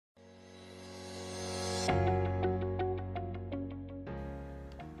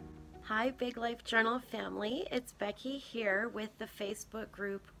Hi, Big Life Journal family. It's Becky here with the Facebook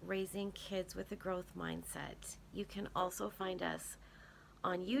group Raising Kids with a Growth Mindset. You can also find us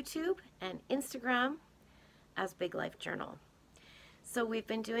on YouTube and Instagram as Big Life Journal. So we've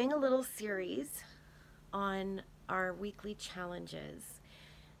been doing a little series on our weekly challenges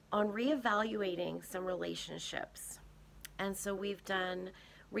on reevaluating some relationships. And so we've done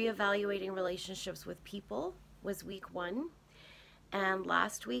reevaluating relationships with people was week 1. And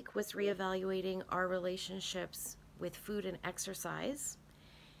last week was reevaluating our relationships with food and exercise.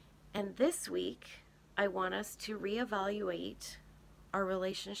 And this week, I want us to reevaluate our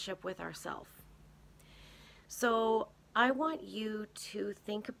relationship with ourselves. So I want you to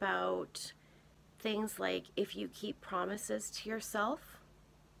think about things like if you keep promises to yourself,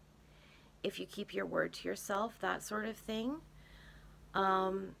 if you keep your word to yourself, that sort of thing.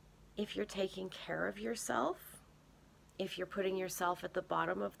 If you're taking care of yourself, if you're putting yourself at the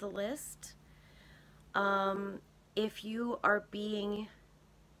bottom of the list, if you are being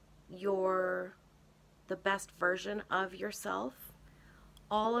the best version of yourself,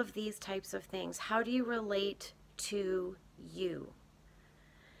 all of these types of things. How do you relate to you?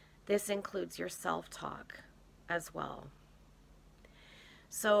 This includes your self-talk as well.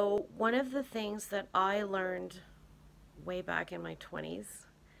 So one of the things that I learned way back in my 20s,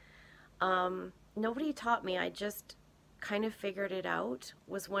 nobody taught me, I just kind of figured it out,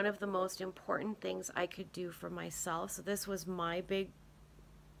 was one of the most important things I could do for myself. So this was my big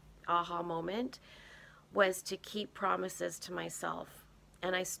aha moment, was to keep promises to myself.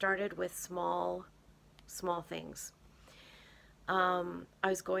 And I started with small things. I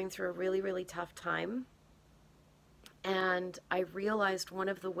was going through a really tough time, and I realized one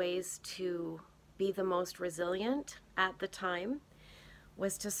of the ways to be the most resilient at the time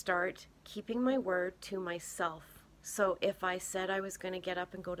was to start keeping my word to myself. So if I said I was going to get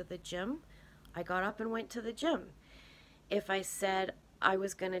up and go to the gym, I got up and went to the gym. If I said I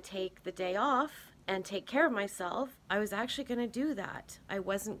was going to take the day off and take care of myself, I was actually going to do that. I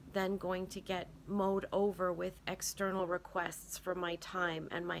wasn't then going to get mowed over with external requests for my time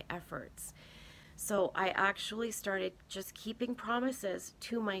and my efforts. So I actually started just keeping promises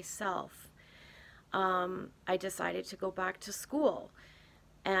to myself. I decided to go back to school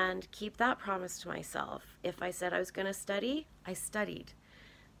and keep that promise to myself. If I said I was going to study, I studied.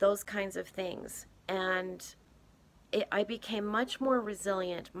 Those kinds of things. And I became much more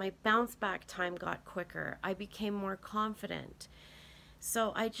resilient. My bounce back time got quicker. I became more confident.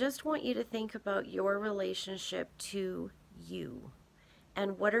 So I just want you to think about your relationship to you.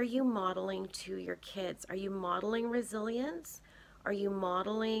 And what are you modeling to your kids? Are you modeling resilience? Are you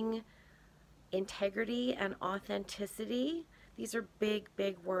modeling integrity and authenticity? These are big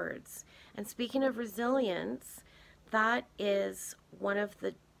words. And speaking of resilience, that is one of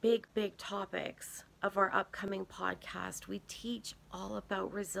the big topics of our upcoming podcast. We teach all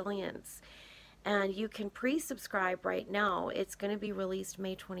about resilience. And you can pre-subscribe right now. It's going to be released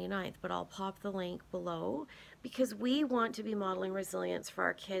May 29th, but I'll pop the link below because we want to be modeling resilience for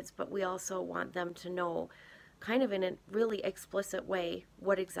our kids, but we also want them to know kind of in a really explicit way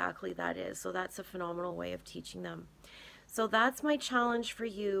what exactly that is. So that's a phenomenal way of teaching them. So that's my challenge for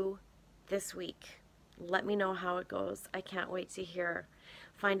you this week. Let me know how it goes. I can't wait to hear.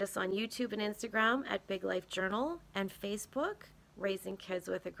 Find us on YouTube and Instagram at Big Life Journal and Facebook, Raising Kids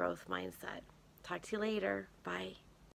with a Growth Mindset. Talk to you later. Bye.